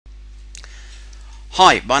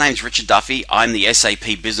Hi, my name's Richard Duffy. I'm the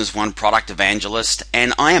SAP Business One Product Evangelist,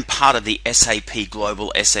 and I am part of the SAP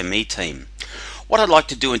Global SME team. What I'd like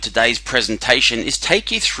to do in today's presentation is take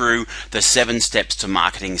you through the 7 steps to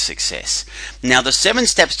marketing success. Now, the 7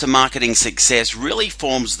 steps to marketing success really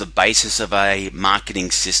forms the basis of a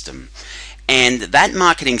marketing system. And that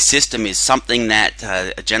marketing system is something that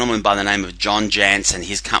a gentleman by the name of John Jantz and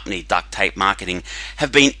his company Duct Tape Marketing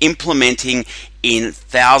have been implementing in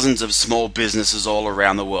thousands of small businesses all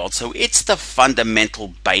around the world. So it's the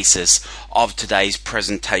fundamental basis of today's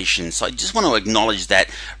presentation. So I just want to acknowledge that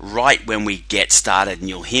right when we get started, and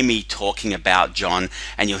you'll hear me talking about John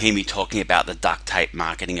and you'll hear me talking about the duct tape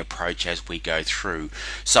marketing approach as we go through.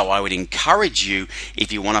 So I would encourage you,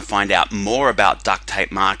 if you want to find out more about duct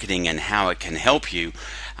tape marketing and how it can help you,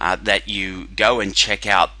 that you go and check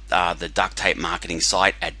out the duct tape marketing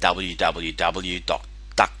site at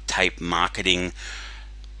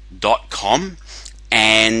www.ducttapemarketing.com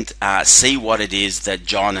and see what it is that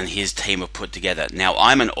John and his team have put together. Now,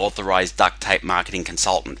 I'm an authorized duct tape marketing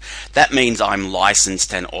consultant. That means I'm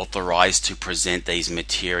licensed and authorized to present these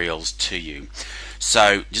materials to you.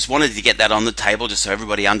 So just wanted to get that on the table just so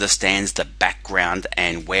everybody understands the background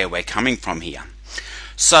and where we're coming from here.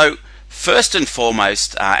 So first and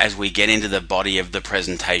foremost, as we get into the body of the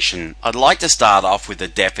presentation, I'd like to start off with the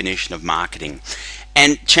definition of marketing.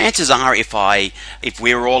 And chances are, if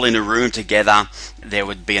we were all in a room together, there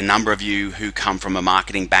would be a number of you who come from a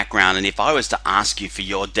marketing background, and if I was to ask you for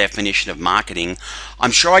your definition of marketing,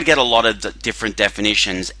 I'm sure I'd get a lot of different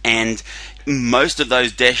definitions, and most of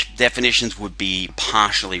those definitions would be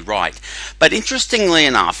partially right. But interestingly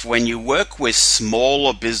enough, when you work with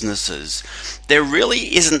smaller businesses, there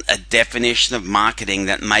really isn't a definition of marketing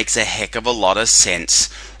that makes a heck of a lot of sense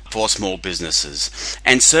for small businesses,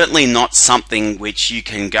 and certainly not something which you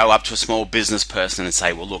can go up to a small business person and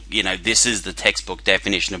say, well, look, this is the textbook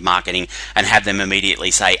definition of marketing, and have them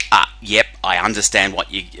immediately say, yep, I understand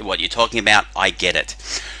what you're talking about, I get it.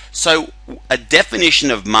 So a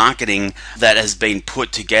definition of marketing that has been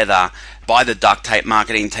put together by the duct tape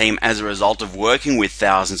marketing team as a result of working with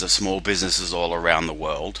thousands of small businesses all around the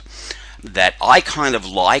world that I kind of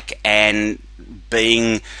like, and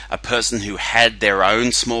being a person who had their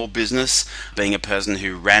own small business, being a person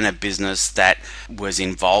who ran a business that was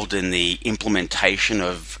involved in the implementation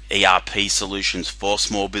of ERP solutions for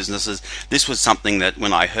small businesses, this was something that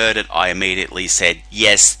when I heard it, I immediately said,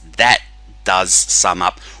 yes, that does sum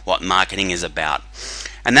up what marketing is about.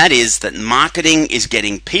 And that is that marketing is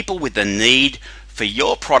getting people with a need for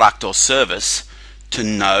your product or service to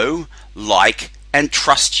know, like, and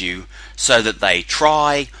trust you so that they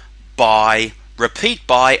try, buy, repeat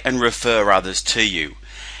buy, and refer others to you.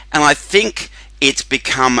 And I think it's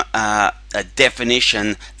become a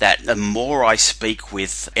definition that the more I speak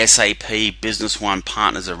with SAP Business One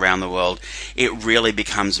partners around the world, it really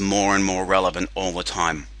becomes more and more relevant all the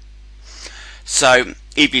time. So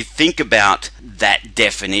if you think about that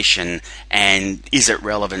definition and is it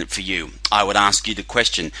relevant for you, I would ask you the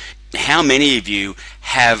question, how many of you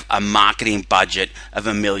have a marketing budget of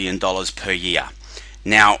 $1 million per year?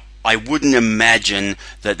 Now, I wouldn't imagine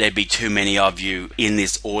that there'd be too many of you in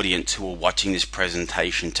this audience who are watching this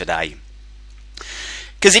presentation today.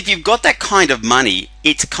 Because if you've got that kind of money,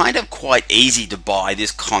 it's kind of quite easy to buy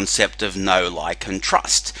this concept of know, like, and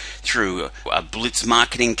trust through a blitz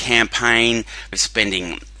marketing campaign,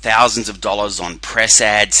 spending thousands of dollars on press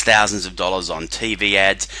ads, thousands of dollars on TV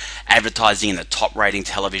ads, advertising in the top rating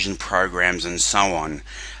television programs, and so on.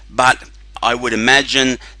 But I would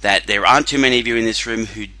imagine that there aren't too many of you in this room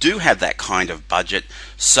who do have that kind of budget.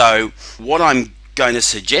 So what I'm going to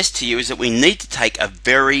suggest to you is that we need to take a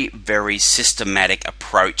very, very systematic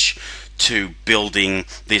approach to building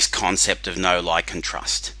this concept of know, like, and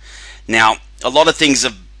trust. Now, a lot of things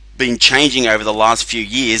have been changing over the last few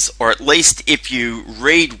years, or at least if you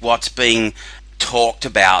read what's being talked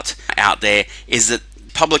about out there, is that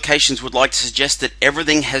publications would like to suggest that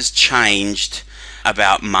everything has changed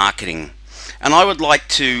about marketing. And I would like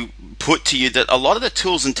to put to you that a lot of the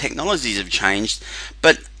tools and technologies have changed,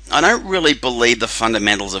 but I don't really believe the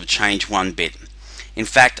fundamentals have changed one bit. In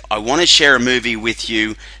fact, I want to share a movie with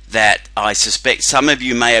you that I suspect some of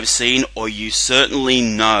you may have seen, or you certainly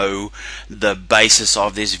know the basis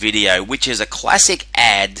of this video, which is a classic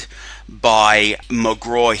ad by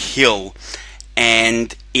McGraw-Hill,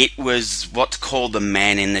 and it was what's called the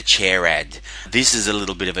man in the chair ad. This is a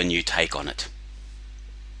little bit of a new take on it.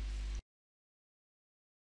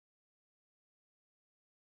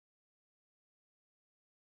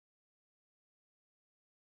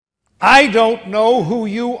 I don't know who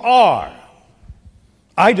you are.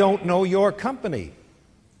 I don't know your company.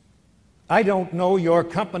 I don't know your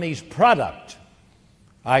company's product.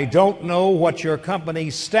 I don't know what your company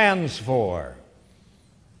stands for.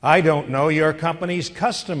 I don't know your company's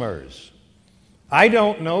customers. I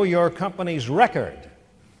don't know your company's record.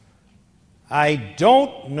 I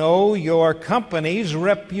don't know your company's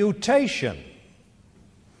reputation.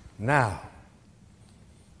 Now,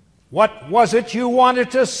 what was it you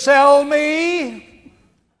wanted to sell me?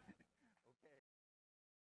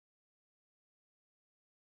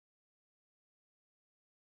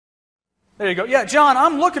 There you go. Yeah, John,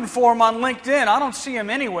 I'm looking for him on LinkedIn. I don't see him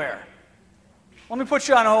anywhere. Let me put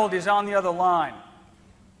you on hold. He's on the other line.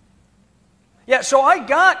 Yeah, so I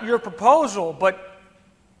got your proposal, but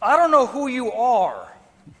I don't know who you are.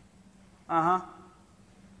 Got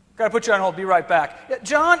to put you on hold. Be right back. Yeah,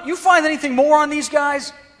 John, you find anything more on these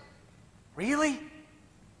guys? Really?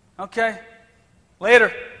 Okay.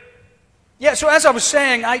 Later. Yeah, so as I was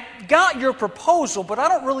saying, I got your proposal, but I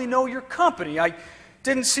don't really know your company. I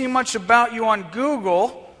didn't see much about you on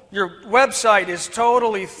Google. Your website is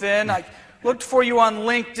totally thin. I looked for you on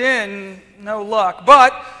LinkedIn. No luck.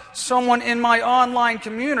 But someone in my online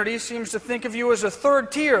community seems to think of you as a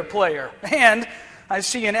third-tier player. And I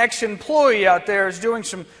see an ex-employee out there is doing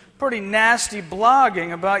some pretty nasty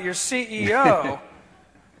blogging about your CEO.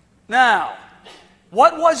 Now,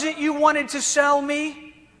 what was it you wanted to sell me?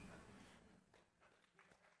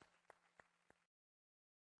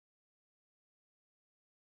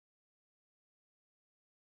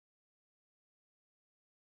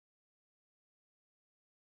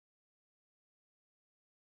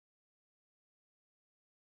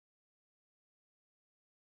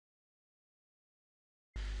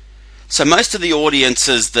 So most of the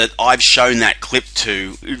audiences that I've shown that clip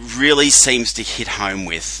to, it really seems to hit home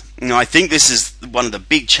with. I think this is one of the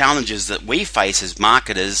big challenges that we face as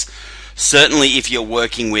marketers, certainly if you're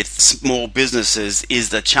working with small businesses, is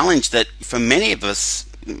the challenge that for many of us,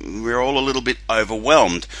 we're all a little bit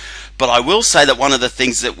overwhelmed. But I will say that one of the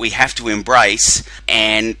things that we have to embrace,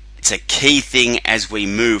 and it's a key thing as we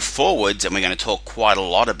move forwards, and we're going to talk quite a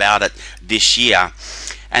lot about it this year,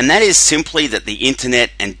 and that is simply that the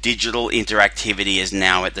internet and digital interactivity is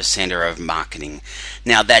now at the center of marketing.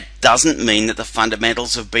 Now, that doesn't mean that the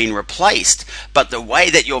fundamentals have been replaced, but the way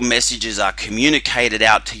that your messages are communicated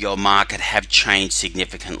out to your market have changed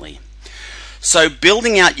significantly. So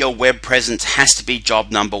building out your web presence has to be job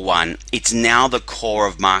number one. It's now the core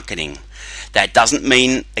of marketing. That doesn't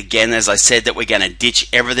mean, again, as I said, that we're going to ditch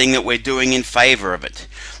everything that we're doing in favor of it,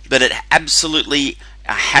 but it absolutely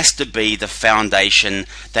has to be the foundation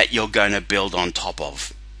that you're going to build on top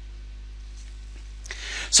of.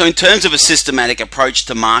 So in terms of a systematic approach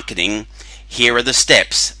to marketing, here are the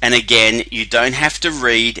steps. And again, you don't have to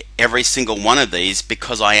read every single one of these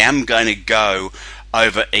because I am going to go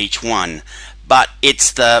over each one. But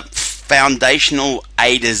it's the foundational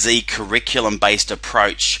A to Z curriculum-based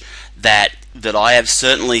approach that I have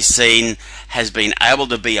certainly seen has been able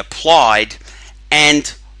to be applied,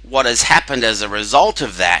 and what has happened as a result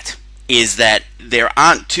of that is that there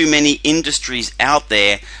aren't too many industries out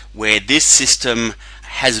there where this system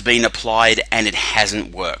has been applied and it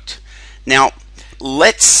hasn't worked. Now,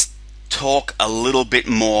 let's talk a little bit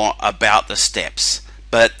more about the steps.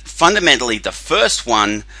 But fundamentally, the first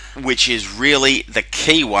one, which is really the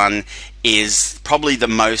key one, is probably the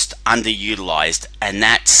most underutilized, and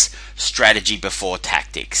that's strategy before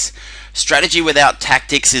tactics. Strategy without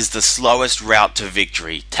tactics is the slowest route to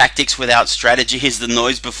victory. Tactics without strategy is the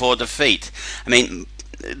noise before defeat. I mean,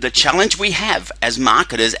 the challenge we have as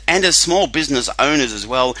marketers and as small business owners as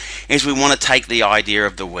well is we want to take the idea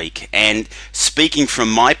of the week. And speaking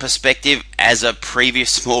from my perspective as a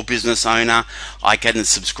previous small business owner, I can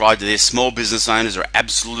subscribe to this. Small business owners are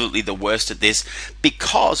absolutely the worst at this.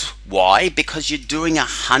 Because, why? Because you're doing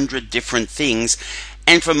 100 different things.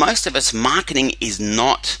 And for most of us, marketing is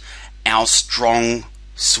not our strong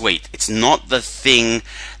suite. It's not the thing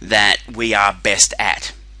that we are best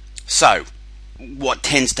at. So what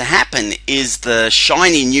tends to happen is the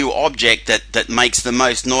shiny new object that makes the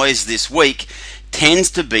most noise this week tends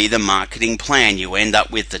to be the marketing plan. You end up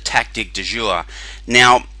with the tactic du jour.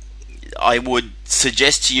 Now, I would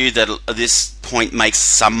suggest to you that this point makes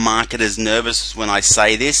some marketers nervous when I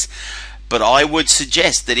say this, but I would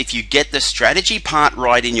suggest that if you get the strategy part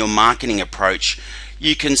right in your marketing approach,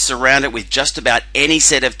 you can surround it with just about any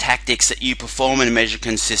set of tactics that you perform and measure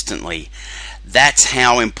consistently. That's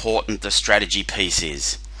how important the strategy piece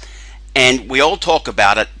is. And we all talk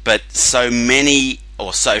about it, but so many,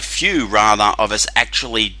 or so few rather, of us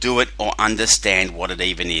actually do it or understand what it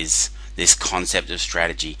even is, this concept of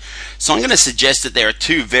strategy. So I'm going to suggest that there are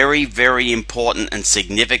two very, very important and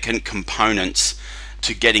significant components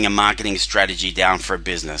to getting a marketing strategy down for a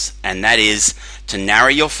business, and that is to narrow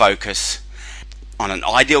your focus on an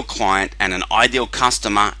ideal client and an ideal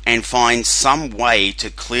customer and find some way to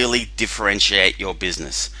clearly differentiate your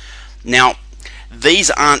business. Now,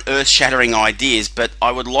 these aren't earth-shattering ideas, but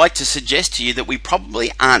I would like to suggest to you that we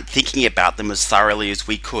probably aren't thinking about them as thoroughly as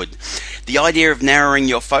we could. The idea of narrowing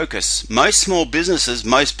your focus. Most small businesses,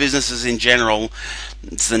 most businesses in general,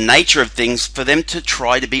 it's the nature of things for them to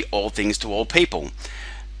try to be all things to all people.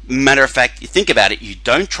 Matter of fact, you think about it, you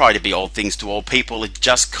don't try to be all things to all people, it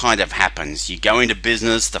just kind of happens. You go into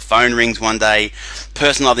business, the phone rings one day,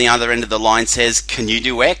 person on the other end of the line says, "Can you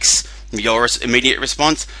do X?" Your immediate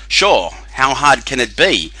response, "Sure, how hard can it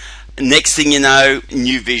be?" Next thing you know,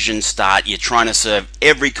 new visions start. You're trying to serve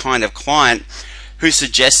every kind of client who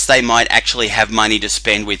suggests they might actually have money to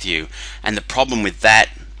spend with you. And the problem with that,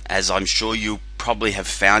 as I'm sure you probably have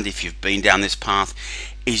found if you've been down this path,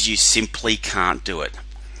 is you simply can't do it.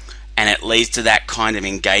 And it leads to that kind of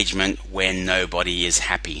engagement where nobody is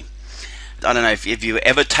happy. I don't know if you've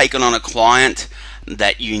ever taken on a client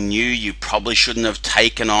that you knew you probably shouldn't have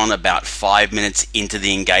taken on about 5 minutes into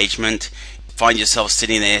the engagement. Find yourself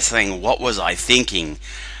sitting there saying, "What was I thinking?"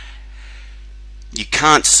 You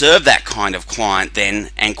can't serve that kind of client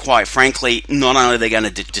then, and quite frankly, not only are they going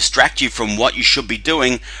to distract you from what you should be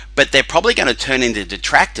doing, but they're probably going to turn into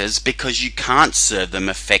detractors because you can't serve them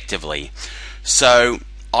effectively. So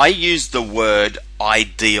I use the word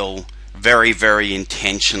ideal very, very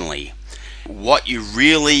intentionally. What you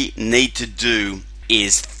really need to do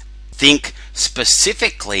is think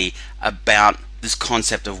specifically about this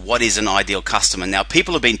concept of what is an ideal customer. Now,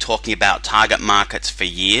 people have been talking about target markets for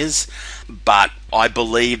years, but I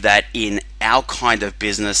believe that in our kind of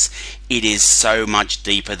business, it is so much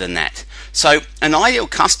deeper than that. So an ideal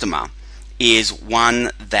customer is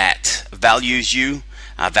one that values you,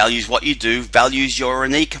 values what you do, values your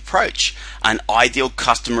unique approach. An ideal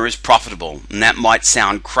customer is profitable, and that might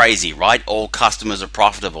sound crazy, right? All customers are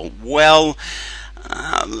profitable. Well,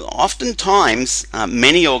 oftentimes,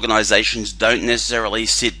 many organizations don't necessarily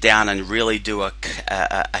sit down and really do a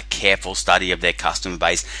careful study of their customer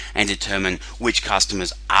base and determine which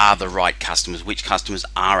customers are the right customers, which customers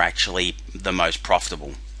are actually the most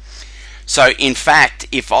profitable. So in fact,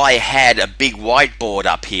 if I had a big whiteboard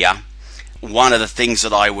up here, one of the things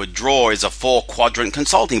that I would draw is a 4-quadrant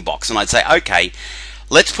consulting box, and I'd say, okay,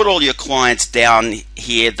 let's put all your clients down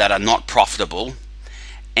here that are not profitable,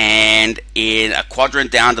 and in a quadrant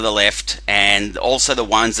down to the left, and also the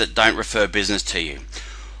ones that don't refer business to you.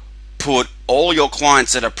 Put all your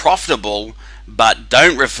clients that are profitable but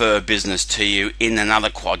don't refer business to you in another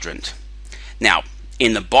quadrant. Now,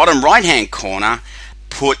 in the bottom right hand corner,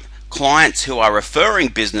 put clients who are referring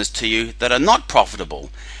business to you that are not profitable.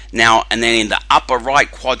 Now, and then in the upper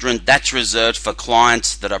right quadrant, that's reserved for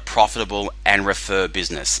clients that are profitable and refer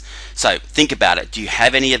business. So think about it. Do you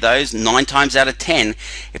have any of those? 9 times out of 10,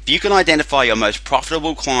 if you can identify your most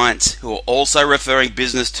profitable clients who are also referring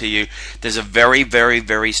business to you, there's a very, very,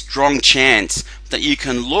 very strong chance that you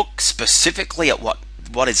can look specifically at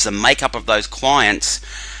what is the makeup of those clients.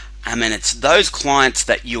 I mean, it's those clients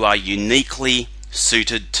that you are uniquely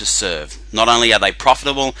suited to serve. Not only are they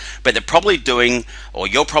profitable, but they're probably doing, or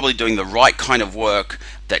you're probably doing, the right kind of work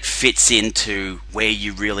that fits into where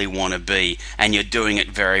you really want to be, and you're doing it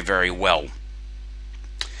very, very well.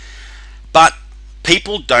 But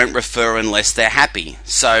people don't refer unless they're happy.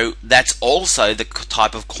 So that's also the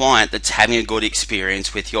type of client that's having a good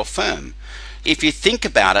experience with your firm. If you think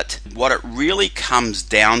about it, what it really comes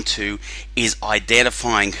down to is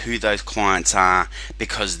identifying who those clients are,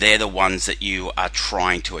 because they're the ones that you are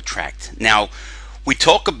trying to attract. Now, we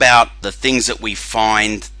talk about the things that we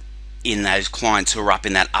find in those clients who are up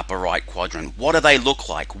in that upper right quadrant. What do they look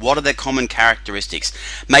like? What are their common characteristics?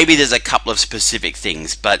 Maybe there's a couple of specific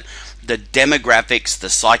things, but the demographics, the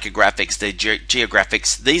psychographics, the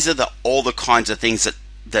geographics, these are all the kinds of things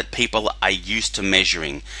that people are used to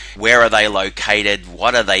measuring. Where are they located?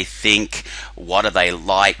 What do they think? What are they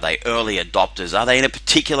like? Are they early adopters? Are they in a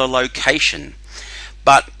particular location?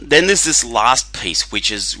 But then there's this last piece,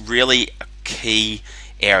 which is really a key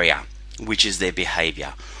area, which is their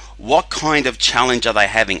behavior. What kind of challenge are they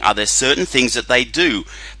having? Are there certain things that they do?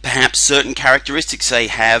 Perhaps certain characteristics they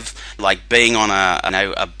have, like being on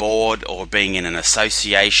a board or being in an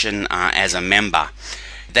association as a member.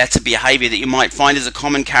 That's a behavior that you might find as a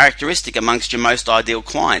common characteristic amongst your most ideal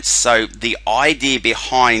clients. So the idea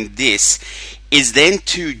behind this is then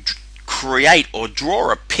to create or draw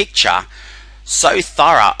a picture so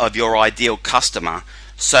thorough of your ideal customer,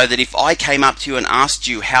 so that if I came up to you and asked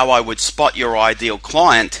you how I would spot your ideal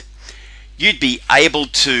client, you'd be able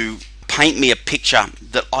to paint me a picture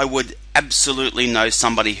that I would absolutely know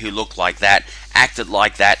somebody who looked like that, acted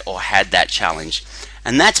like that, or had that challenge.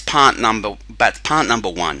 And that's part number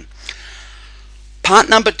one. Part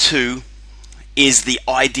number two is the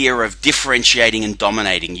idea of differentiating and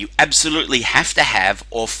dominating. You absolutely have to have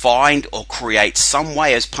or find or create some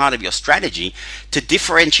way as part of your strategy to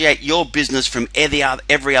differentiate your business from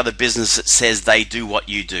every other business that says they do what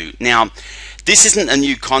you do. Now, this isn't a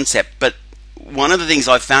new concept, but one of the things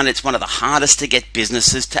I've found, it's one of the hardest to get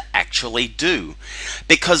businesses to actually do,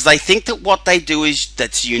 because they think that what they do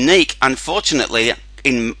that's unique, unfortunately,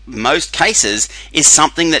 in most cases, is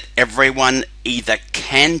something that everyone either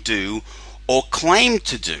can do or claim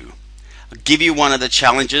to do. I'll give you one of the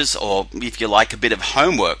challenges, or if you like, a bit of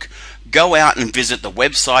homework. Go out and visit the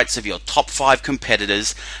websites of your top 5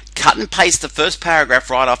 competitors, cut and paste the first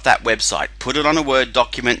paragraph right off that website, put it on a Word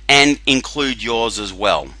document, and include yours as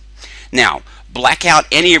well. Now, black out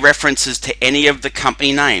any references to any of the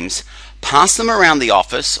company names. Pass them around the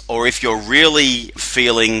office, or if you're really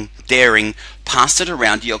feeling daring, pass it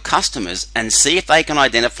around to your customers and see if they can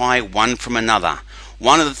identify one from another.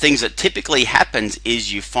 One of the things that typically happens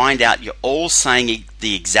is you find out you're all saying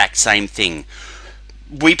the exact same thing.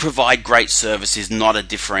 We provide great service is not a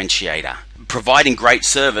differentiator. Providing great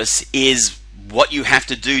service is what you have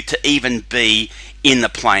to do to even be in the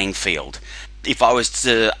playing field. If I was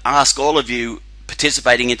to ask all of you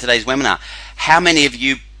participating in today's webinar, how many of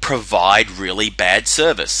you provide really bad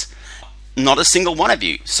service? Not a single one of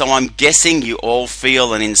you. So I'm guessing you all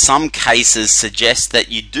feel, and in some cases suggest,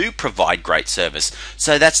 that you do provide great service.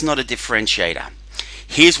 So that's not a differentiator.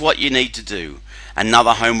 Here's what you need to do.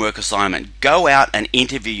 Another homework assignment. Go out and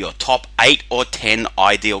interview your top 8 or 10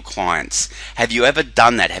 ideal clients. Have you ever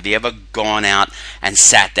done that? Have you ever gone out and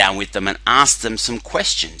sat down with them and asked them some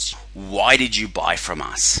questions? Why did you buy from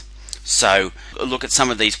us? So look at some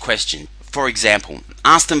of these questions. For example,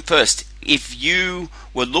 ask them first, if you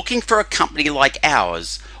were looking for a company like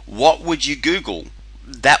ours, what would you Google?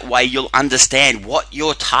 That way you'll understand what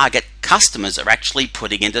your target customers are actually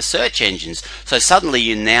putting into search engines. So suddenly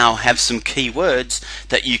you now have some keywords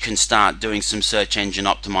that you can start doing some search engine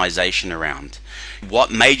optimization around.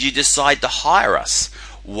 What made you decide to hire us?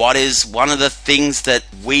 What is one of the things that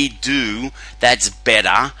we do that's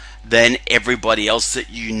better than everybody else that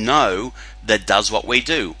you know that does what we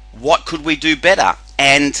do? What could we do better?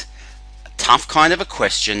 And tough kind of a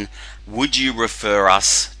question, would you refer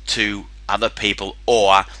us to other people,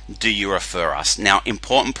 or do you refer us? Now,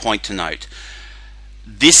 important point to note,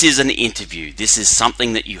 this is an interview. This is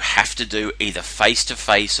something that you have to do either face to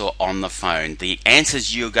face or on the phone. The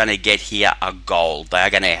answers you're going to get here are gold. They are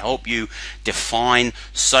going to help you define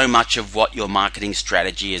so much of what your marketing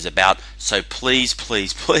strategy is about. So please,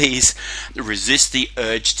 please, please resist the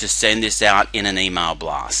urge to send this out in an email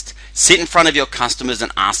blast. Sit in front of your customers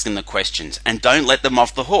and ask them the questions, and don't let them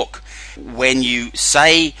off the hook. When you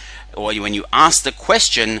say, or when you ask the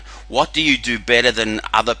question, what do you do better than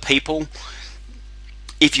other people?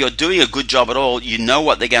 If you're doing a good job at all, you know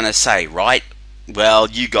what they're going to say, right? Well,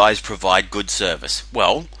 you guys provide good service.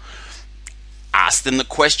 Well, ask them the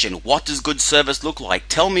question, what does good service look like?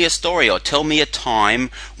 Tell me a story, or tell me a time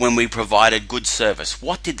when we provided good service.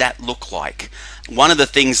 What did that look like? One of the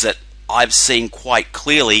things that I've seen quite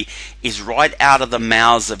clearly is right out of the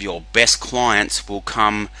mouths of your best clients will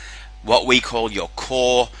come what we call your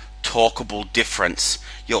core talkable difference,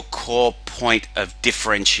 your core point of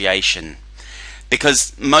differentiation.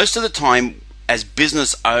 Because most of the time, as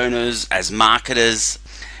business owners, as marketers,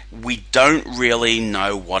 we don't really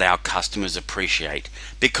know what our customers appreciate,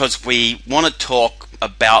 because we want to talk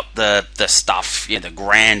about the stuff, the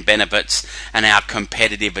grand benefits and our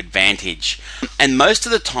competitive advantage. And most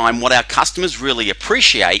of the time, what our customers really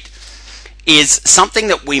appreciate is something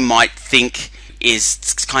that we might think is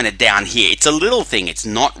kind of down here. It's a little thing. It's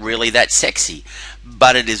not really that sexy,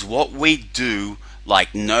 but it is what we do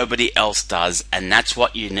like nobody else does, and that's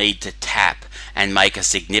what you need to tap and make a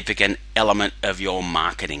significant element of your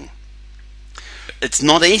marketing. It's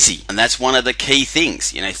not easy, and that's one of the key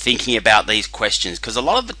things, thinking about these questions, because a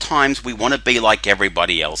lot of the times we want to be like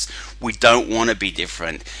everybody else. We don't want to be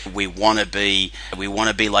different. We want to be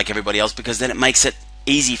like everybody else, because then it makes it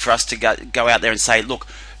easy for us to go out there and say, look,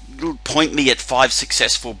 point me at 5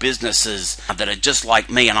 successful businesses that are just like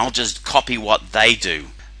me, and I'll just copy what they do.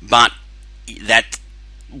 But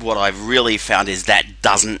what I've really found is that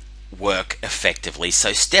doesn't work effectively.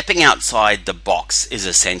 So stepping outside the box is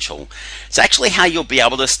essential. It's actually how you'll be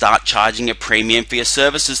able to start charging a premium for your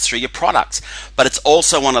services through your products. But it's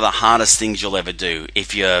also one of the hardest things you'll ever do.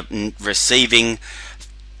 If you're receiving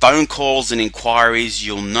phone calls and inquiries,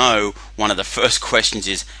 you'll know one of the first questions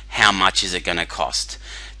is, how much is it going to cost.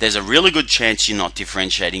 There's a really good chance you're not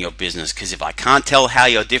differentiating your business, because if I can't tell how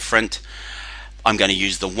you're different, I'm going to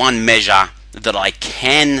use the one measure that I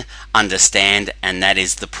can understand, and that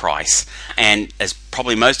is the price. And as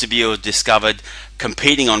probably most of you have discovered,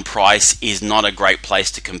 competing on price is not a great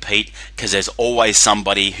place to compete, because there's always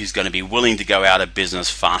somebody who's going to be willing to go out of business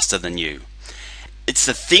faster than you. It's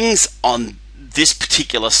the things on this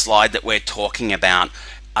particular slide that we're talking about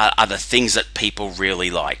are the things that people really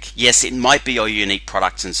like. Yes, it might be your unique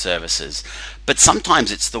products and services, but sometimes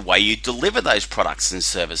it's the way you deliver those products and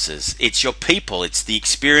services. It's your people, it's the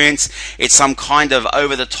experience, it's some kind of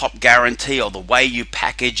over-the-top guarantee, or the way you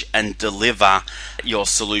package and deliver your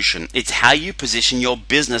solution. It's how you position your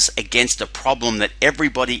business against a problem that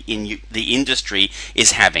everybody in the industry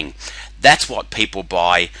is having. That's what people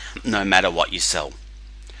buy, no matter what you sell.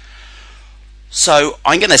 So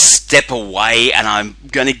I'm going to step away and I'm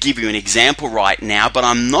going to give you an example right now, but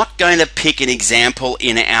I'm not going to pick an example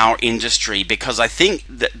in our industry, because I think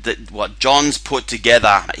that what John's put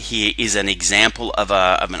together here is an example of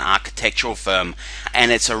an architectural firm,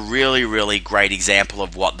 and it's a really, really great example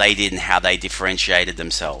of what they did and how they differentiated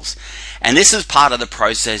themselves. And this is part of the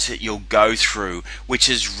process that you'll go through, which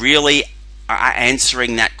is really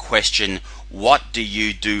answering that question, what do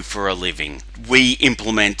you do for a living? We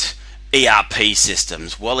implement ERP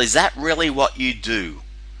systems. Well, is that really what you do?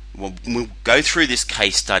 We'll go through this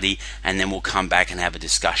case study and then we'll come back and have a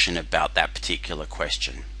discussion about that particular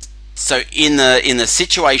question. So in the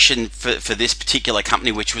situation for this particular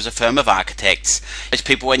company, which was a firm of architects, most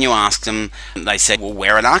people, when you ask them, they say, well,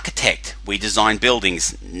 we're an architect, we design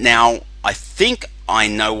buildings. Now, I think I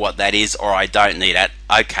know what that is, or I don't need it.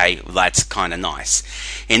 Okay, well, that's kind of nice.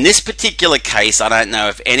 In this particular case, I don't know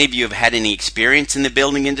if any of you have had any experience in the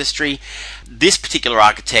building industry. This particular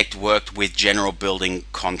architect worked with general building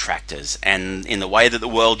contractors, and in the way that the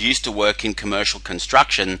world used to work in commercial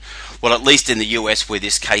construction, well, at least in the US where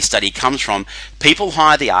this case study comes from, people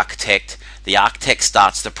hire the architect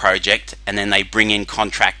starts the project, and then they bring in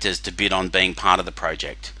contractors to bid on being part of the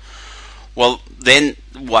project. Well, then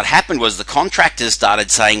what happened was the contractors started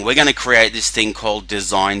saying, we're going to create this thing called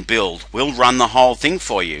design build. We'll run the whole thing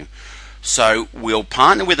for you. So we'll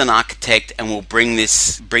partner with an architect and we'll bring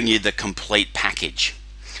you the complete package.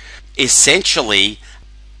 Essentially,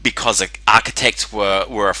 because architects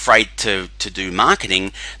were afraid to do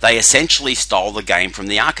marketing, they essentially stole the game from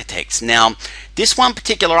the architects. Now, this one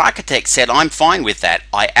particular architect said, I'm fine with that.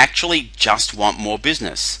 I actually just want more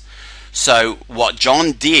business. So what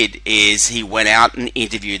John did is he went out and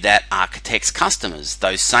interviewed that architect's customers,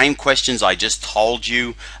 those same questions I just told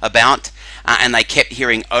you about, and they kept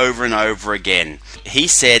hearing over and over again. He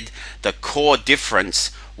said the core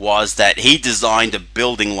difference was that he designed a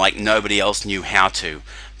building like nobody else knew how to.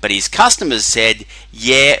 But his customers said,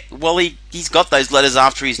 yeah, well, he's got those letters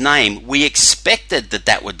after his name. We expected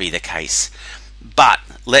that would be the case. But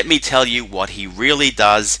let me tell you, what he really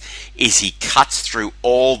does is he cuts through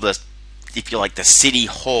all the, if you like, the city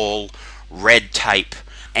hall red tape,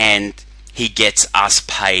 and he gets us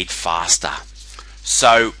paid faster.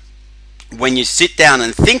 So when you sit down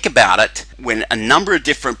and think about it, when a number of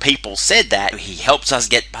different people said that, he helps us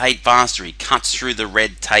get paid faster, he cuts through the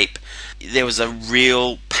red tape, there was a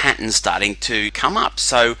real pattern starting to come up.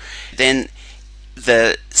 So then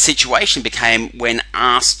the situation became, when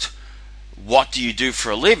asked, what do you do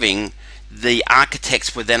for a living, the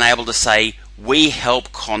architects were then able to say, we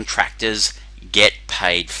help contractors get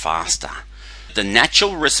paid faster. The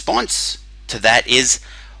natural response to that is,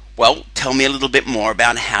 well, tell me a little bit more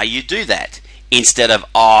about how you do that, instead of,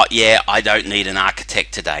 oh yeah, I don't need an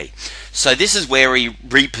architect today. So this is where he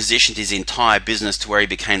repositioned his entire business to where he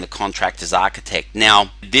became the contractor's architect.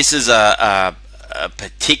 Now, this is a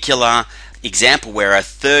particular example where a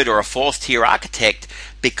third or a fourth tier architect,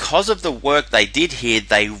 because of the work they did here,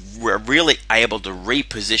 they were really able to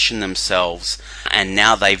reposition themselves, and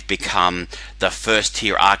now they've become the first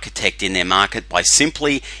tier architect in their market by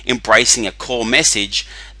simply embracing a core message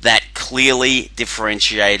that clearly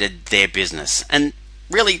differentiated their business. And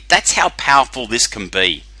really, that's how powerful this can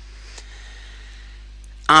be.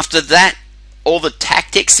 After that, all the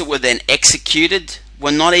tactics that were then executed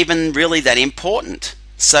were not even really that important.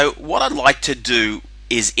 So what I'd like to do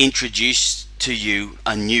is introduce to you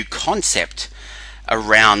a new concept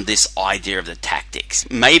around this idea of the tactics.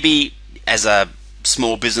 Maybe as a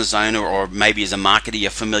small business owner, or maybe as a marketer,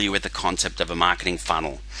 you're familiar with the concept of a marketing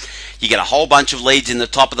funnel. You get a whole bunch of leads in the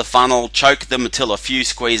top of the funnel, choke them until a few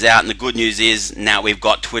squeeze out, and the good news is now we've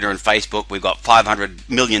got Twitter and Facebook, we've got 500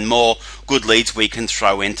 million more good leads we can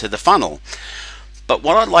throw into the funnel. But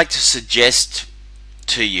what I'd like to suggest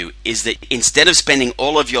to you is that instead of spending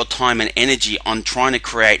all of your time and energy on trying to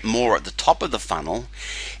create more at the top of the funnel,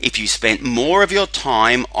 if you spent more of your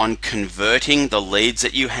time on converting the leads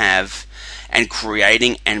that you have and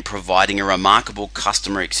creating and providing a remarkable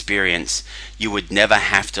customer experience, you would never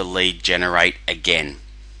have to lead generate again.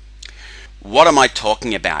 What am I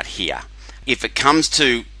talking about here? If it comes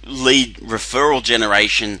to lead referral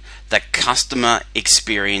generation, the customer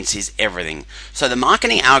experience is everything. So the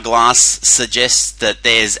marketing hourglass suggests that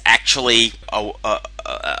there's actually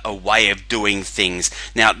a way of doing things.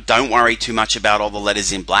 Now, don't worry too much about all the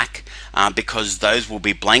letters in black because those will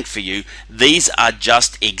be blank for you. These are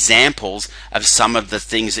just examples of some of the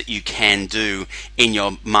things that you can do in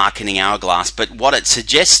your marketing hourglass. But what it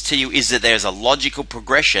suggests to you is that there's a logical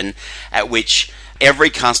progression at which every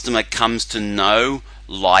customer comes to know,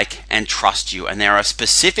 like, and trust you. And there are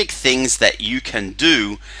specific things that you can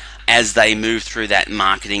do as they move through that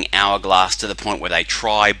marketing hourglass to the point where they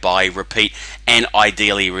try, buy, repeat, and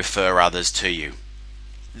ideally refer others to you.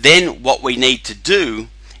 Then what we need to do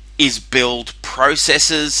is build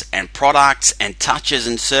processes and products and touches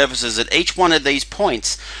and services at each one of these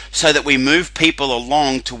points so that we move people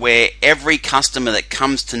along to where every customer that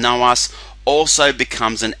comes to know us also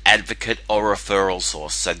becomes an advocate or referral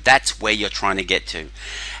source. So that's where you're trying to get to.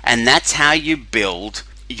 And that's how you build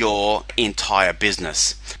your entire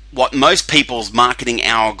business. What most people's marketing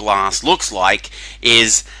hourglass looks like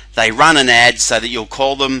is they run an ad so that you'll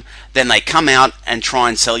call them, then they come out and try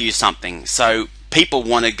and sell you something. So people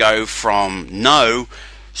want to go from no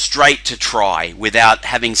straight to try without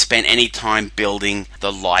having spent any time building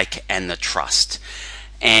the like and the trust.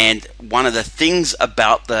 And one of the things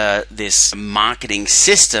about this marketing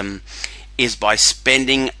system is by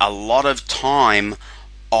spending a lot of time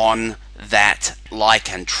on that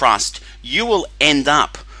like and trust, you will end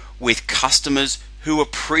up with customers who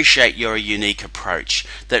appreciate your unique approach,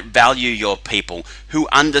 that value your people, who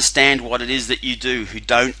understand what it is that you do, who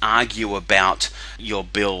don't argue about your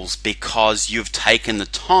bills because you've taken the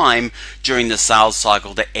time during the sales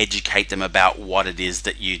cycle to educate them about what it is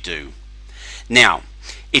that you do. Now,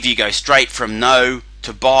 if you go straight from no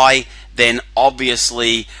to buy, then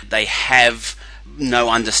obviously they have no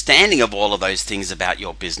understanding of all of those things about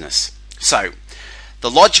your business. So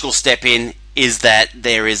the logical step in is that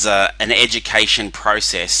there is an education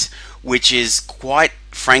process which is quite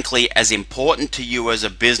frankly as important to you as a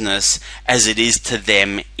business as it is to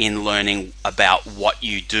them in learning about what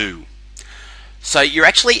you do. So you're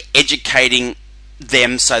actually educating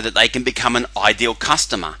them so that they can become an ideal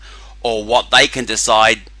customer, or what they can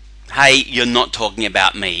decide, hey, you're not talking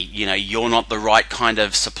about me. You know, you're not the right kind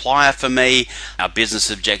of supplier for me. Our business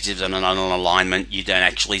objectives are not in alignment. You don't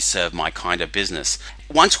actually serve my kind of business.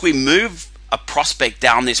 Once we move a prospect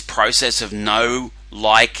down this process of know,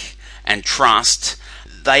 like, and trust,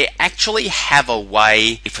 they actually have a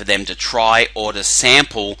way for them to try or to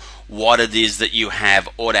sample what it is that you have,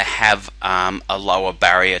 or to have a lower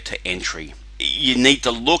barrier to entry. You need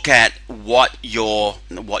to look at what your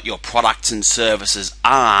products and services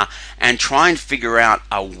are and try and figure out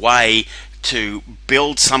a way to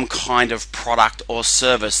build some kind of product or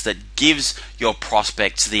service that gives your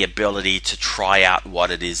prospects the ability to try out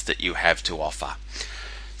what it is that you have to offer.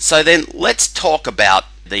 So then let's talk about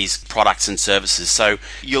these products and services. So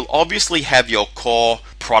you'll obviously have your core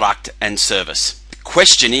product and service.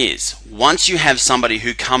 Question is, once you have somebody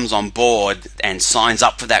who comes on board and signs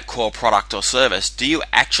up for that core product or service, do you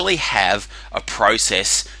actually have a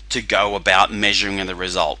process to go about measuring the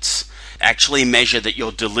results? Actually measure that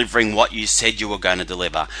you're delivering what you said you were going to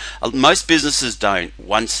deliver. Most businesses don't.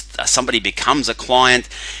 Once somebody becomes a client,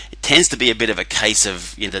 it tends to be a bit of a case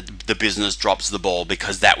of, you know, the business drops the ball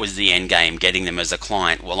because that was the end game, getting them as a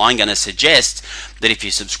client. Well, I'm going to suggest that if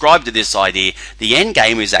you subscribe to this idea, the end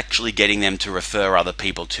game is actually getting them to refer other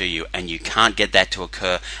people to you, and you can't get that to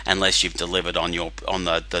occur unless you've delivered on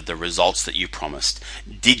the results that you promised.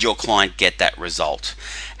 Did your client get that result?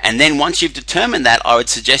 And then once you've determined that, I would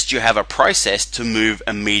suggest you have a process to move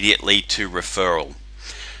immediately to referral.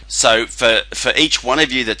 So for each one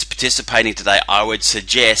of you that's participating today, I would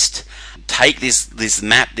suggest take this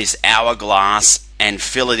map, this hourglass, and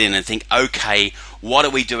fill it in and think, okay, what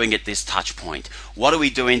are we doing at this touch point? What are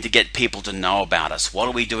we doing to get people to know about us? What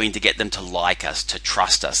are we doing to get them to like us, to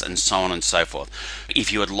trust us, and so on and so forth?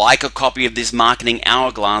 If you would like a copy of this marketing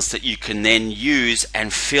hourglass that you can then use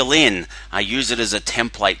and fill in, use it as a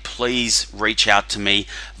template, please reach out to me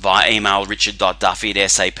via email,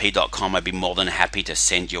 richard.duffy@sap.com. I'd be more than happy to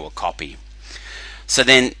send you a copy. So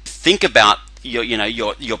then think about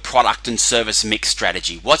your product and service mix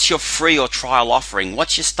strategy? What's your free or trial offering?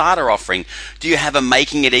 What's your starter offering? Do you have a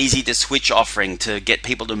making it easy to switch offering to get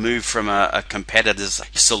people to move from a competitor's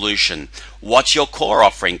solution? What's your core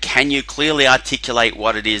offering? Can you clearly articulate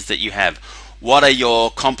what it is that you have? What are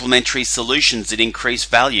your complementary solutions that increase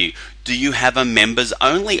value? Do you have a members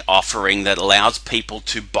only offering that allows people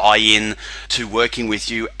to buy in to working with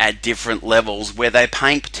you at different levels where they're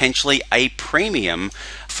paying potentially a premium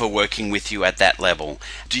for working with you at that level?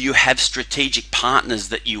 Do you have strategic partners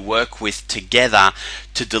that you work with together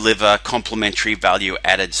to deliver complementary value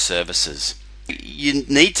added services? You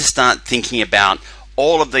need to start thinking about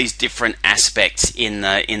all of these different aspects in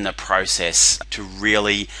the process to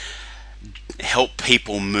really help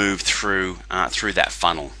people move through that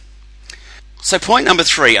funnel. So point number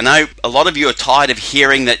 3, I know a lot of you are tired of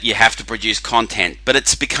hearing that you have to produce content, but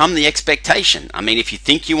it's become the expectation. I mean, if you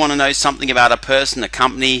think you want to know something about a person, a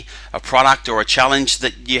company, a product, or a challenge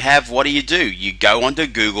that you have, what do? You go onto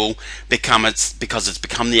Google because it's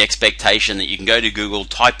become the expectation that you can go to Google,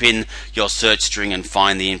 type in your search string, and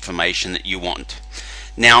find the information that you want.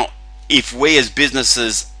 Now, if we as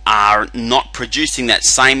businesses are not producing that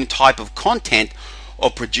same type of content, or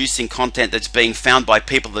producing content that's being found by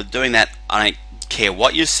people that are doing that, I don't care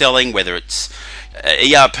what you're selling, whether it's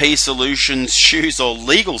ERP solutions, shoes, or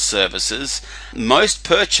legal services, most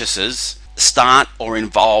purchases start or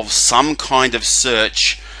involve some kind of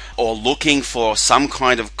search or looking for some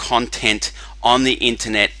kind of content on the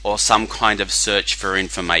internet or some kind of search for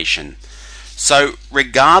information. So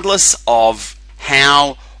regardless of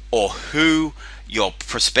how or who your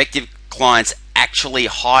prospective clients actually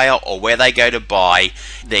hire or where they go to buy,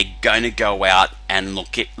 they're going to go out and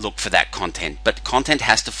look for that content. But content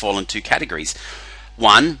has to fall in 2 categories.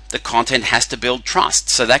 One, the content has to build trust.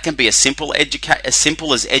 So that can be as simple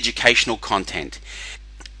as educational content.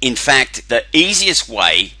 In fact, the easiest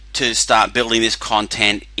way to start building this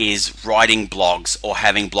content is writing blogs or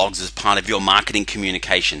having blogs as part of your marketing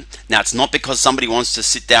communication. Now, it's not because somebody wants to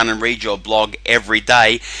sit down and read your blog every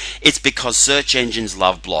day. It's because search engines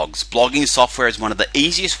love blogs. Blogging software is one of the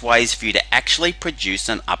easiest ways for you to actually produce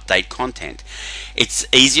and update content. It's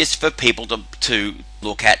easiest for people to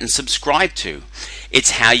look at and subscribe to.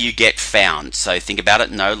 It's how you get found. So think about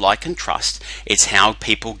it, know, like, and trust. It's how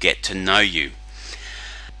people get to know you.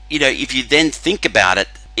 If you then think about it,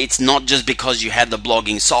 it's not just because you have the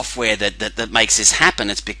blogging software that makes this happen.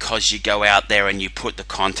 It's because you go out there and you put the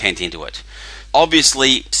content into it.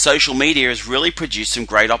 Obviously, social media has really produced some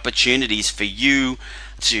great opportunities for you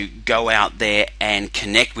to go out there and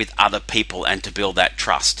connect with other people and to build that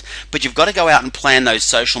trust. But you've got to go out and plan those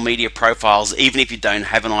social media profiles, even if you don't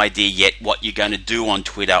have an idea yet what you're going to do on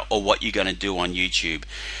Twitter or what you're going to do on YouTube.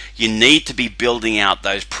 You need to be building out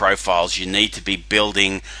those profiles. You need to be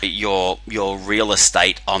building your real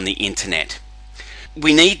estate on the internet.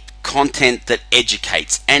 We need content that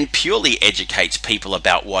educates and purely educates people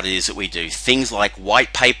about what it is that we do. Things like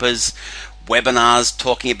white papers, webinars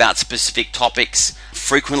talking about specific topics,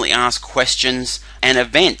 frequently asked questions, and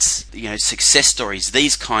events, success stories,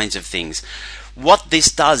 these kinds of things. What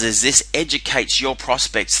this does is this educates your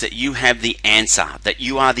prospects that you have the answer, that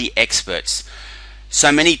you are the experts. So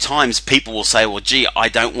many times people will say, well, gee, I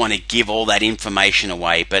don't want to give all that information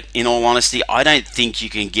away. But in all honesty, I don't think you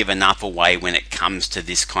can give enough away when it comes to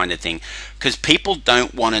this kind of thing, because people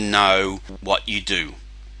don't want to know what you do.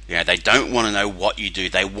 They don't want to know what you do.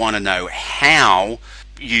 They want to know how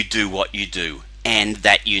you do what you do and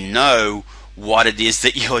that you know what it is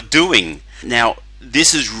that you're doing. Now,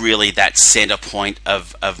 this is really that center point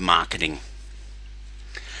of marketing.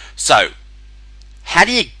 So, how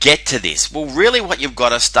do you get to this? Well, really what you've got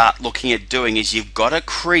to start looking at doing is you've got to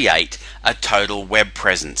create a total web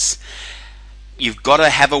presence. You've got to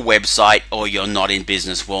have a website or you're not in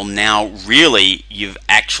business. Well, now really you've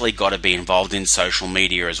actually got to be involved in social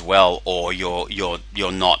media as well, or you're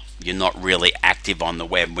not really active on the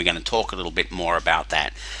web. We're going to talk a little bit more about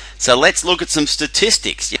that. So let's look at some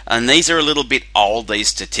statistics. And these are a little bit old, these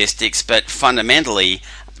statistics, but fundamentally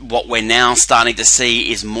what we're now starting to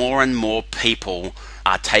see is more and more people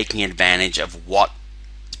are taking advantage of what's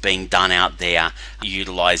being done out there,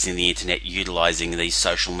 utilizing the internet, utilizing these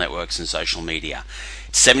social networks and social media.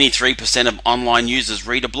 73% of online users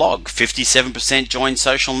read a blog, 57% join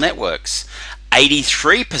social networks,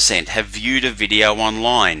 83% have viewed a video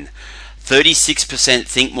online, 36%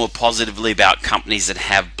 think more positively about companies that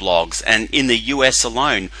have blogs, and in the US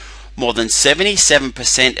alone, more than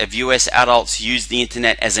 77% of US adults use the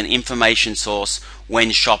internet as an information source when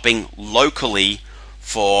shopping locally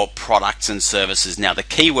for products and services. Now, the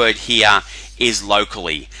key word here is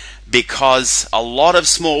locally. because a lot of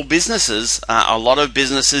small businesses,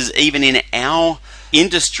 even in our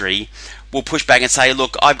industry, will push back and say,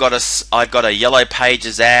 look, I've got a Yellow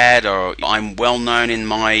Pages ad, or I'm well known in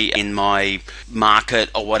my market,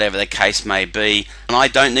 or whatever the case may be, and I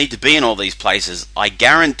don't need to be in all these places. I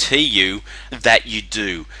guarantee you that you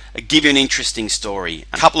do. I'll give you an interesting story.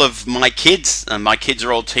 A couple of my kids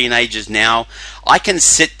are all teenagers now, I can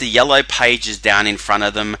sit the Yellow Pages down in front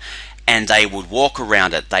of them and they would walk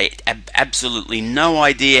around it. They have absolutely no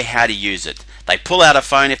idea how to use it. They pull out a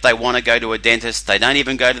phone if they want to go to a dentist. They don't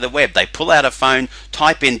even go to the web. They pull out a phone,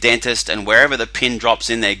 type in dentist, and wherever the pin drops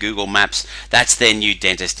in their Google Maps, that's their new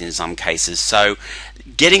dentist in some cases. So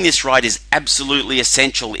getting this right is absolutely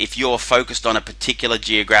essential if you're focused on a particular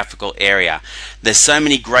geographical area. There's so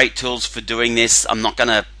many great tools for doing this. I'm not going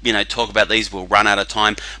to talk about these. We'll run out of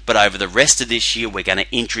time. But over the rest of this year, we're going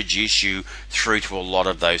to introduce you through to a lot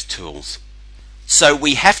of those tools. So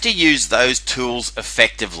we have to use those tools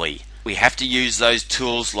effectively. We have to use those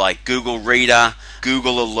tools like Google Reader,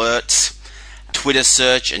 Google Alerts, Twitter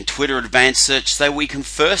Search, and Twitter Advanced Search, so we can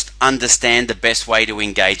first understand the best way to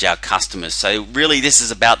engage our customers. So really this is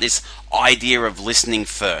about this idea of listening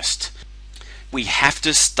first. We have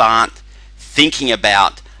to start thinking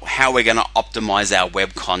about how we're going to optimize our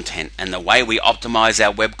web content, and the way we optimize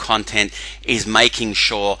our web content is making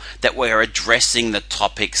sure that we're addressing the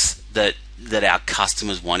topics that our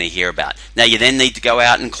customers want to hear about. Now you then need to go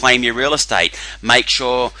out and claim your real estate. Make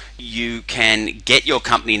sure you can get your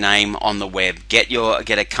company name on the web, get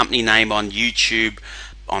a company name on YouTube,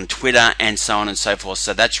 on Twitter, and so on and so forth.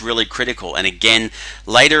 So that's really critical. And again,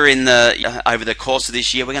 later over the course of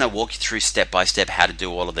this year, we're going to walk you through step by step how to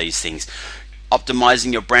do all of these things.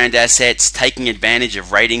 Optimizing your brand assets, taking advantage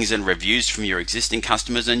of ratings and reviews from your existing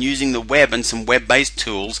customers, and using the web and some web-based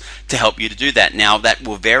tools to help you to do that. Now, that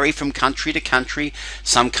will vary from country to country.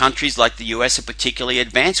 Some countries like the US are particularly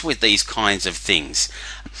advanced with these kinds of things.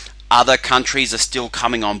 Other countries are still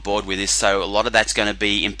coming on board with this, so a lot of that's going to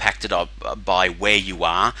be impacted by where you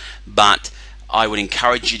are, but I would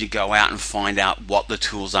encourage you to go out and find out what the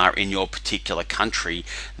tools are in your particular country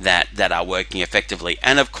that are working effectively.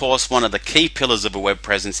 And of course, one of the key pillars of a web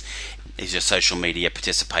presence is your social media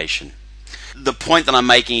participation. The point that I'm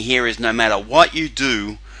making here is no matter what you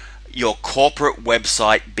do, your corporate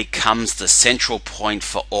website becomes the central point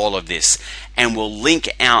for all of this and will link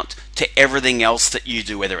out to everything else that you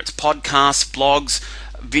do, whether it's podcasts, blogs,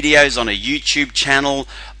 videos on a YouTube channel,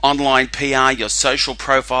 online PR, your social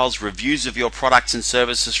profiles, reviews of your products and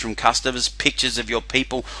services from customers, pictures of your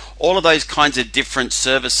people, all of those kinds of different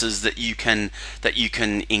services that you can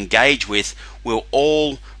engage with will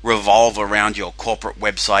all revolve around your corporate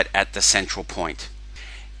website at the central point.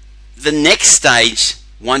 The next stage,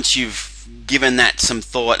 once you've given that some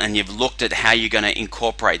thought and you've looked at how you're going to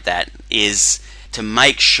incorporate that, is to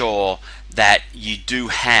make sure that you do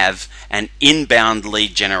have an inbound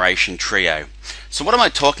lead generation trio. So what am I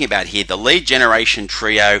talking about here? The lead generation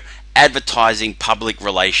trio, advertising, public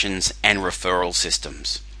relations, and referral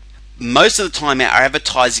systems. Most of the time our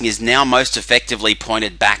advertising is now most effectively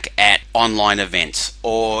pointed back at online events,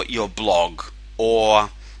 or your blog,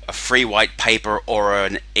 or a free white paper, or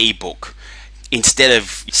an ebook, instead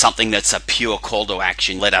of something that's a pure call to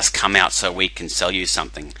action, let us come out so we can sell you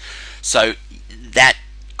something. So that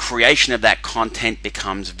creation of that content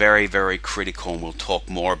becomes very, very critical, and we'll talk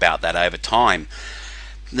more about that over time.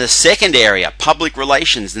 The second area, public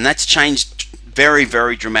relations, and that's changed very,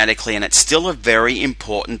 very dramatically, and it's still a very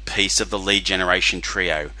important piece of the lead generation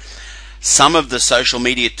trio. Some of the social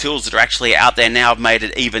media tools that are actually out there now have made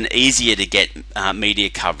it even easier to get media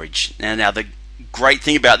coverage. Now the great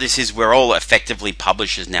thing about this is we're all effectively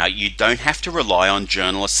publishers now. You don't have to rely on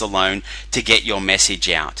journalists alone to get your message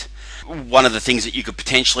out. One of the things that you could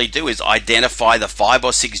potentially do is identify the 5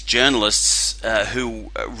 or 6 journalists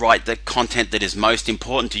who write the content that is most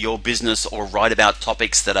important to your business, or write about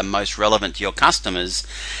topics that are most relevant to your customers.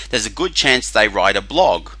 There's a good chance they write a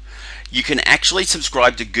blog. You can actually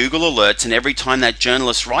subscribe to Google Alerts, and every time that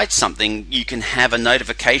journalist writes something, you can have a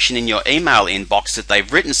notification in your email inbox that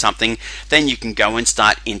they've written something. Then you can go and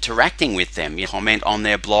start interacting with them. You comment on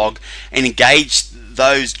their blog and engage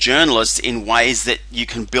those journalists in ways that you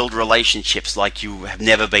can build relationships like you have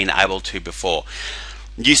never been able to before.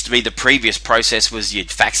 It used to be the previous process was you'd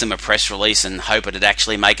fax them a press release and hope it'd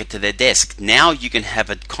actually make it to their desk. Now you can have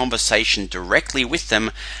a conversation directly with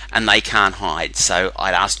them and they can't hide. So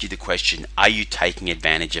I'd ask you the question, are you taking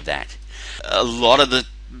advantage of that? A lot of the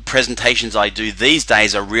presentations I do these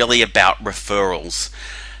days are really about referrals.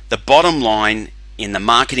 The bottom line in the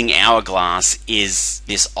marketing hourglass is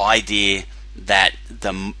this idea that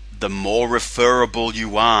the the more referable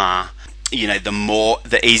you are,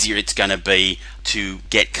 the easier it's going to be to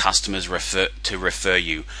get customers to refer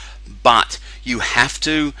you. But you have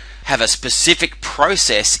to have a specific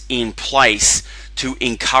process in place to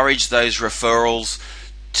encourage those referrals,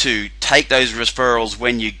 to take those referrals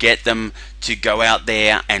when you get them, to go out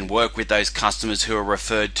there and work with those customers who are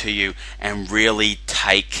referred to you and really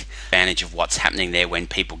take advantage of what's happening there when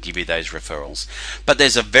people give you those referrals. But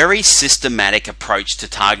there's a very systematic approach to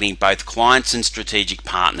targeting both clients and strategic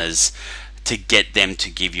partners to get them to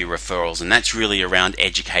give you referrals, and that's really around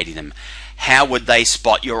educating them. How would they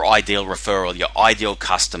spot your ideal referral, your ideal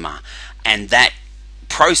customer? And that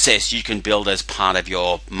process you can build as part of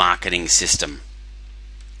your marketing system.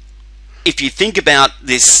 If you think about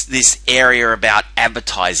this area about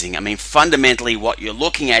advertising, I mean, fundamentally what you're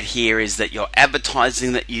looking at here is that your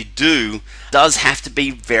advertising that you do does have to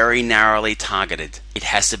be very narrowly targeted. It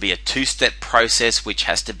has to be a two-step process which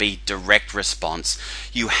has to be direct response.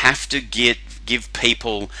 You have to give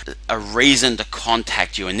people a reason to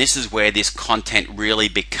contact you, and this is where this content really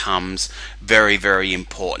becomes very, very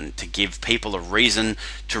important, to give people a reason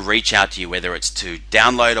to reach out to you, whether it's to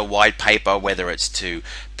download a white paper, whether it's to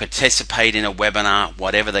participate in a webinar,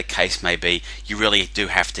 whatever the case may be. You really do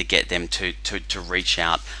have to get them to reach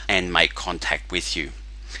out and make contact with you.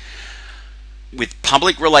 With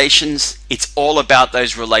public relations, it's all about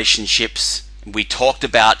those relationships. We talked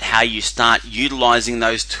about how you start utilizing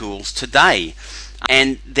those tools today.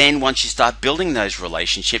 And then once you start building those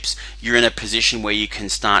relationships, you're in a position where you can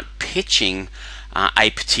start pitching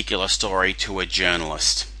a particular story to a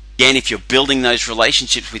journalist. Again, if you're building those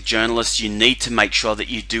relationships with journalists, you need to make sure that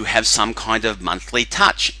you do have some kind of monthly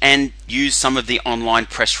touch and use some of the online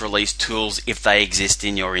press release tools if they exist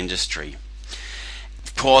in your industry.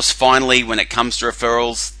 Of course, finally, when it comes to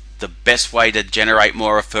referrals, the best way to generate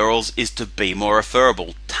more referrals is to be more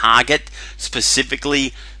referable. Target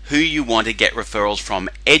specifically who you want to get referrals from.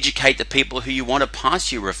 Educate the people who you want to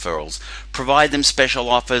pass you referrals. Provide them special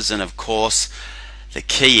offers, and of course, the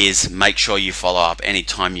key is make sure you follow up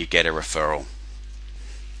anytime you get a referral.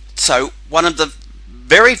 So one of the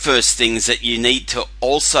very first things that you need to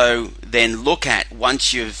also then look at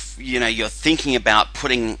once you're thinking about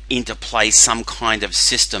putting into place some kind of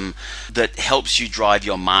system that helps you drive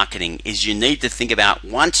your marketing is you need to think about,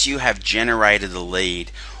 once you have generated a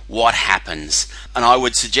lead, what happens? And I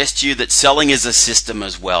would suggest to you that selling is a system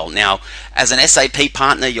as well. Now, as an SAP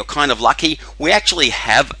partner, you're kind of lucky. We actually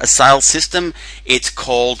have a sales system. It's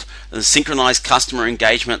called the Synchronized Customer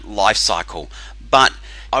Engagement Lifecycle. But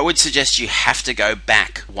I would suggest you have to go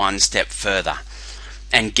back one step further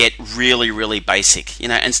and get really, really basic,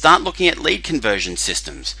 and start looking at lead conversion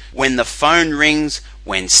systems. When the phone rings,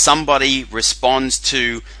 when somebody responds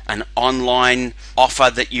to an online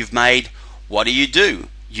offer that you've made, what do?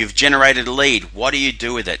 You've generated a lead. What do you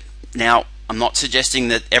do with it? Now, I'm not suggesting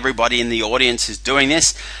that everybody in the audience is doing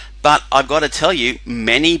this, but I've got to tell you,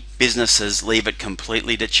 many businesses leave it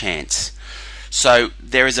completely to chance. So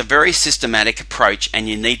there is a very systematic approach, and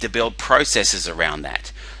you need to build processes around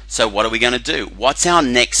that. So what are we going to do? What's our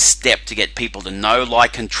next step to get people to know,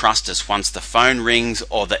 like, and trust us once the phone rings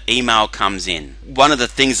or the email comes in? One of the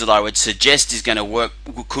things that I would suggest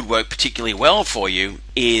could work particularly well for you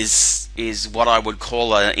is what I would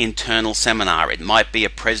call an internal seminar. It might be a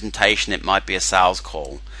presentation, it might be a sales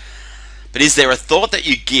call. But is there a thought that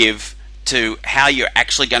you give to how you're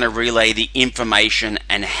actually going to relay the information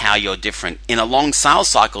and how you're different? In a long sales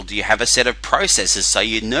cycle, do you have a set of processes so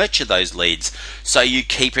you nurture those leads, so you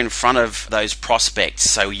keep in front of those prospects,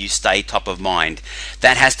 so you stay top of mind?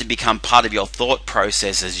 That has to become part of your thought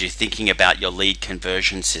process as you're thinking about your lead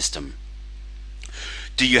conversion system.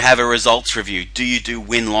 Do you have a results review? Do you do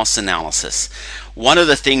win-loss analysis? One of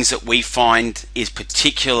the things that we find is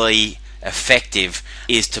particularly effective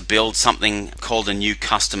is to build something called a new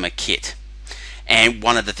customer kit. And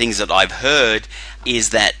one of the things that I've heard is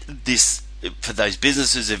that this, for those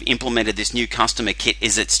businesses who've implemented this new customer kit,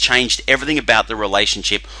 is it's changed everything about the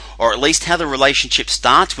relationship, or at least how the relationship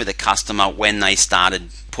starts with a customer when they started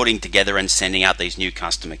putting together and sending out these new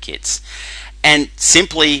customer kits. And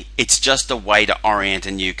simply, it's just a way to orient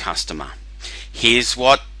a new customer. Here's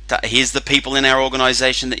the people in our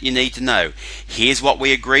organization that you need to know. Here's what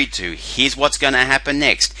we agreed to. Here's what's going to happen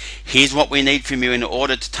next. Here's what we need from you in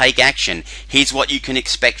order to take action. Here's what you can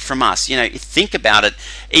expect from us. Think about it.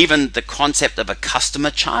 Even the concept of a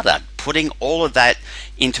customer charter, putting all of that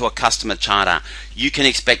into a customer charter. You can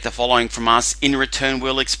expect the following from us. In return,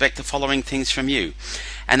 we'll expect the following things from you.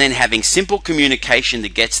 And then having simple communication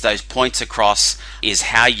that gets those points across is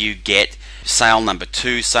how you get sale number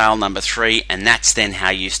 2, sale number 3, and that's then how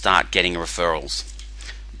you start getting referrals.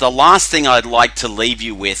 The last thing I'd like to leave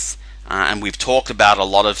you with, and we've talked about a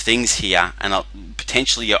lot of things here, and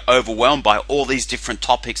potentially you're overwhelmed by all these different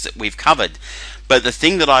topics that we've covered. But the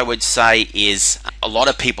thing that I would say is, a lot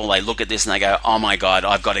of people, they look at this and they go, oh my God,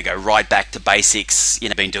 I've got to go right back to basics,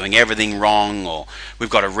 been doing everything wrong, or we've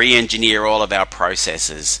got to re-engineer all of our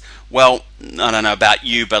processes. Well, I don't know about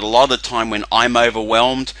you, but a lot of the time when I'm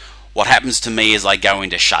overwhelmed, what happens to me is I go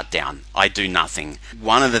into shutdown. I do nothing.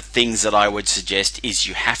 One of the things that I would suggest is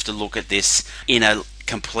you have to look at this in a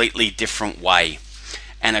completely different way.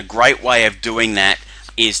 And a great way of doing that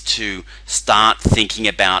is to start thinking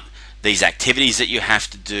about these activities that you have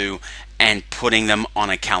to do and putting them on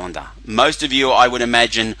a calendar. Most of you, I would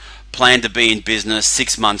imagine, plan to be in business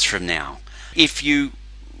 6 months from now. If you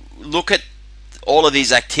look at all of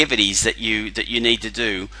these activities that you need to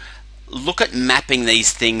do, look at mapping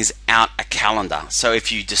these things out a calendar. So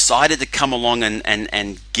if you decided to come along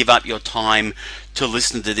and give up your time to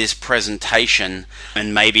listen to this presentation,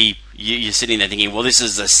 and maybe you're sitting there thinking, well, this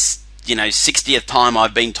is the 60th time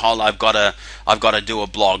I've been told I've got to do a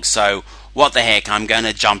blog, so what the heck, I'm going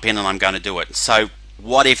to jump in and I'm going to do it. So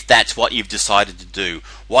what if that's what you've decided to do?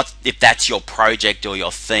 What if that's your project or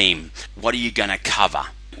your theme? What are you going to cover?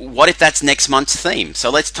 What if that's next month's theme? So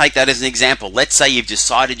let's take that as an example. Let's say you've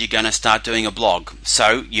decided you're going to start doing a blog.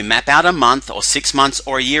 So you map out a month or 6 months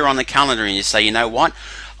or a year on the calendar, and you say, you know what,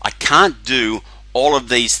 I can't do all of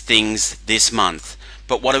these things this month.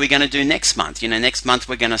 But what are we going to do next month? Next month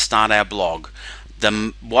we're going to start our blog.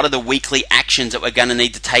 What are the weekly actions that we're going to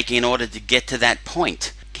need to take in order to get to that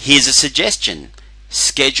point? Here's a suggestion.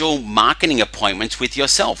 Schedule marketing appointments with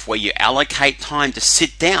yourself where you allocate time to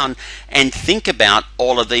sit down and think about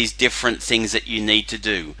all of these different things that you need to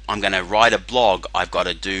do. I'm going to write a blog. I've got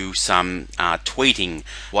to do some tweeting,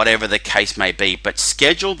 whatever the case may be. But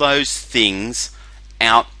schedule those things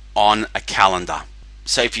out on a calendar.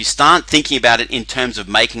 So if you start thinking about it in terms of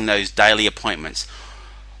making those daily appointments,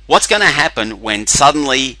 what's going to happen when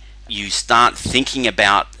suddenly you start thinking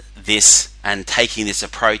about this and taking this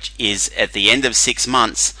approach is at the end of 6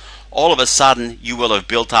 months, all of a sudden you will have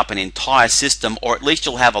built up an entire system, or at least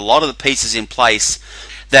you'll have a lot of the pieces in place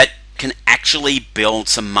that can actually build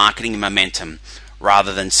some marketing momentum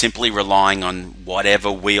rather than simply relying on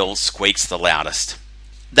whatever wheel squeaks the loudest.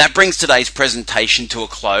 That brings today's presentation to a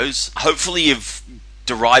close. Hopefully you've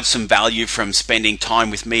derived some value from spending time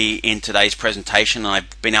with me in today's presentation.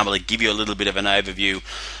 I've been able to give you a little bit of an overview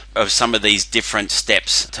of some of these different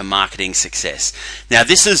steps to marketing success. Now,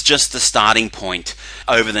 this is just the starting point.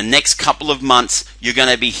 Over the next couple of months, you're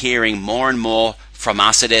going to be hearing more and more from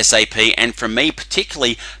us at SAP, and from me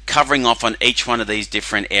particularly, covering off on each one of these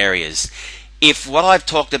different areas. If what I've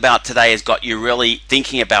talked about today has got you really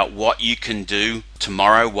thinking about what you can do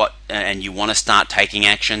tomorrow, and you want to start taking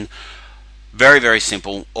action, very, very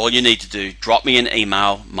simple. All you need to do, drop me an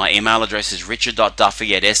email. My email address is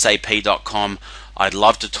richard.duffy@sap.com. I'd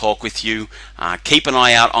love to talk with you. Keep an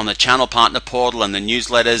eye out on the channel partner portal and the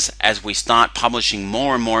newsletters as we start publishing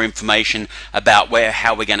more and more information about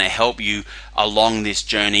how we're going to help you along this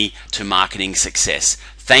journey to marketing success.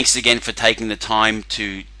 Thanks again for taking the time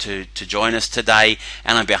to join us today,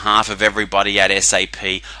 and on behalf of everybody at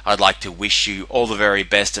SAP, I'd like to wish you all the very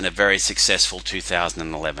best and a very successful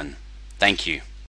 2011. Thank you.